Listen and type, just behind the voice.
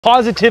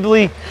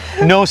Positively,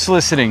 no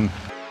soliciting.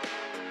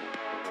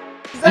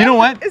 You know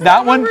what?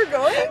 That one,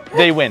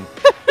 they win.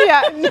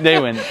 Yeah. They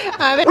win.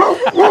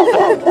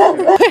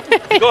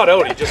 Got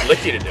out, he just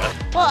licked you to death.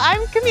 Well,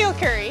 I'm Camille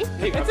Currie.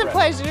 It's a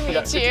pleasure to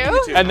meet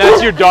you. And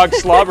that's your dog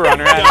slobber on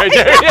her hand right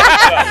there.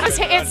 Yeah.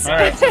 It's All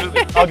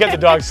right. I'll get the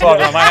dog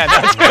slobber on my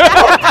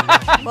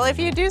hand. Well, if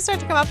you do start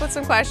to come up with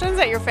some questions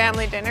at your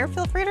family dinner,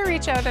 feel free to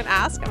reach out and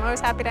ask. I'm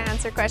always happy to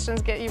answer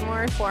questions, get you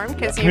more informed.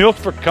 Camille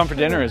come for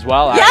dinner as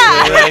well,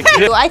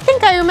 actually. Yeah. I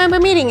think I remember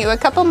meeting you a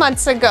couple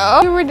months ago.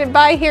 You were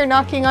by here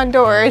knocking on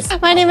doors.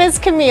 My name is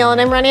Camille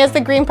and I'm running as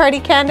the Green Party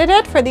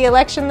candidate for the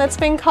election that's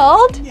been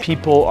called.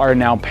 People are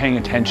now paying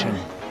attention.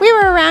 We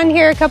were around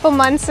here a couple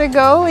months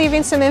ago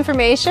leaving some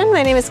information.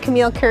 My name is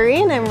Camille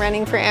Currie and I'm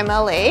running for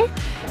MLA.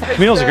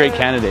 Camille's a great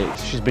candidate.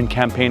 She's been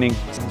campaigning in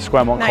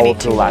Esquimalt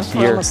Colwood for the last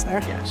year.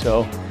 There.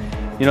 So,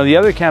 you know, the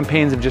other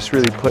campaigns have just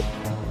really put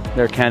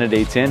their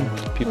candidates in.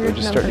 People are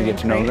just starting to get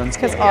to know them.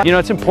 You know,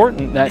 it's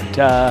important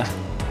that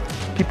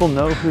people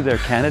know who their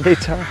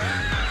candidates are.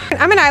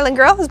 I'm an island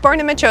girl. I was born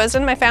in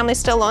Machosen. My family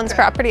still owns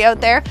property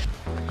out there.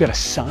 We've got a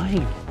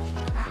sign.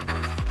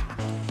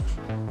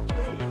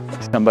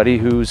 Somebody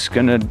who's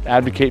going to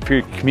advocate for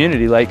your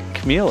community like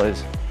Camille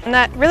is. And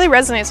that really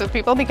resonates with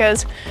people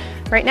because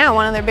right now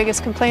one of their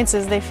biggest complaints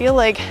is they feel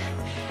like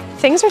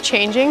things are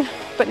changing,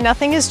 but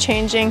nothing is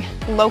changing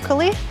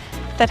locally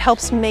that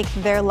helps make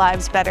their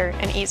lives better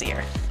and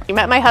easier. You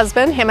met my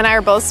husband. Him and I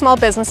are both small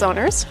business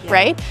owners,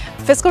 right?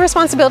 Fiscal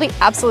responsibility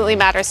absolutely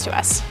matters to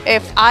us.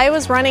 If I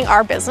was running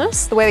our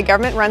business the way the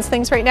government runs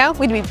things right now,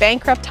 we'd be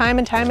bankrupt time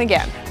and time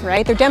again,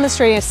 right? They're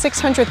demonstrating a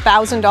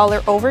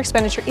 $600,000 over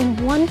expenditure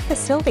in one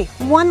facility,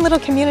 one little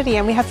community,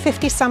 and we have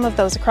 50-some of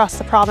those across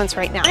the province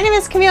right now. My name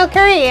is Camille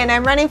Currie and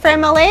I'm running for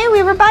MLA.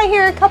 We were by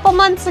here a couple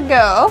months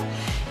ago.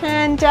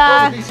 And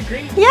BC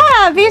Greens.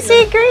 yeah,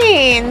 BC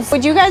Greens.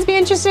 Would you guys be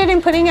interested in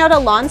putting out a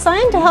lawn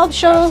sign to help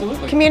show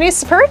community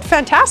support?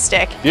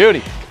 Fantastic.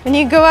 Beauty. When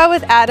you go out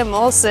with Adam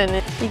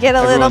Olsen, you get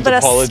a little bit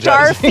of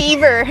star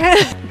fever.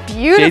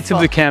 Beautiful. Gates of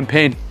the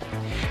campaign.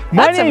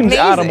 My name's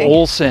Adam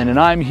Olsen and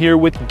I'm here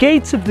with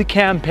Gates of the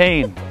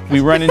Campaign. We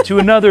run into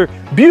another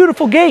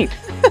beautiful gate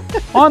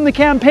on the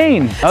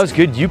campaign. That was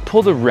good. You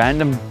pulled a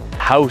random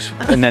house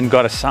and then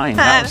got a sign.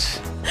 That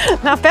was...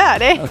 Not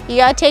bad, eh? You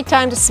gotta take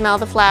time to smell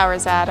the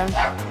flowers, Adam.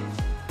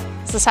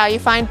 This is how you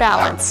find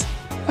balance.